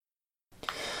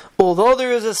Although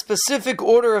there is a specific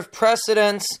order of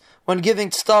precedence when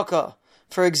giving tzedakah,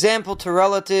 for example to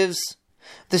relatives,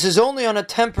 this is only on a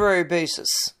temporary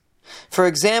basis. For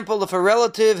example, if a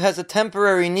relative has a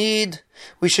temporary need,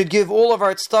 we should give all of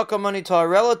our tzedakah money to our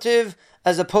relative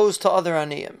as opposed to other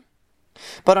aniyim.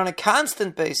 But on a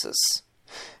constant basis,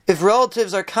 if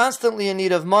relatives are constantly in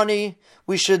need of money,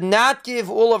 we should not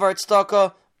give all of our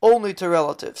tzedakah only to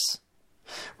relatives.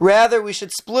 Rather, we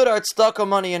should split our tzedakah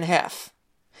money in half.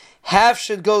 Half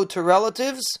should go to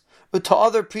relatives or to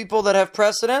other people that have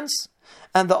precedence,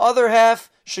 and the other half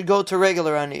should go to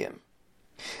regular aniyim.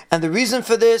 And the reason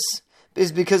for this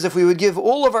is because if we would give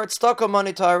all of our tzedakah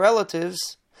money to our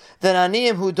relatives, then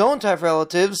aniyim who don't have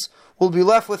relatives will be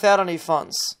left without any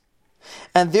funds.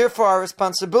 And therefore our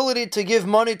responsibility to give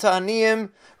money to aniyim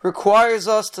requires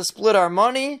us to split our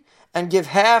money and give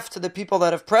half to the people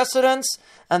that have precedence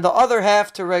and the other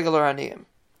half to regular aniyim.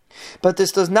 But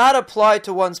this does not apply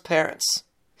to one's parents.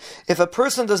 If a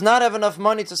person does not have enough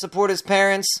money to support his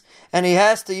parents and he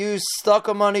has to use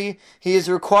tzedakah money, he is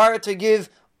required to give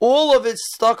all of his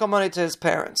tzedakah money to his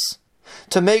parents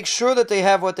to make sure that they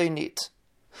have what they need.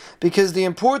 Because the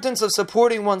importance of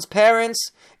supporting one's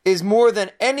parents is more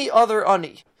than any other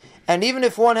ani. And even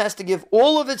if one has to give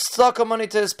all of its tzedakah money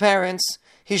to his parents,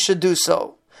 he should do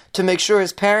so to make sure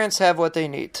his parents have what they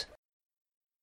need.